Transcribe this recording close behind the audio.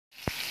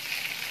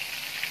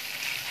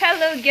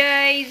Hello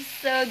guys,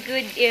 so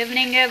good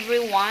evening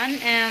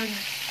everyone, and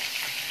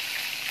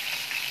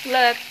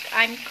look,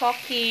 I'm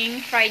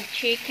cooking fried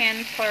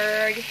chicken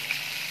for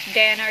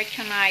dinner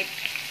tonight,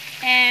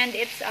 and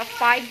it's a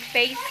 5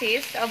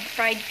 pieces of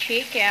fried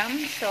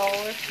chicken. So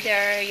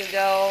there you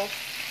go,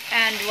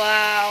 and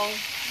wow,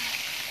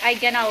 I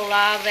gonna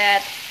love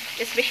it,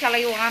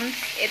 especially once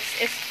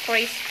it's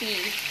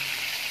crispy.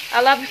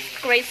 I love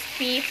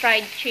crispy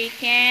fried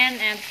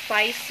chicken and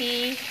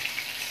spicy,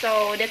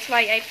 so that's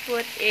why I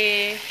put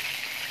a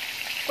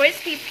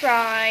crispy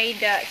fried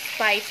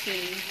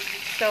spicy,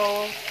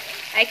 so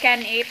I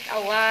can eat a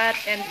lot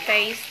and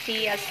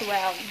tasty as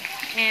well.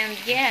 And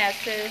yes,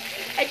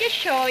 I just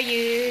show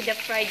you the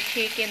fried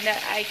chicken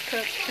that I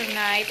cooked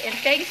tonight, and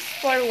thanks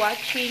for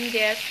watching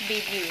this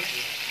video,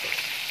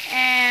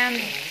 and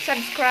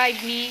subscribe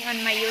me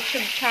on my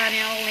YouTube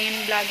channel Lynn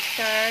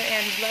Vlogstar,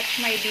 and watch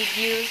my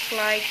videos,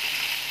 like,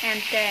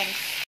 and thanks.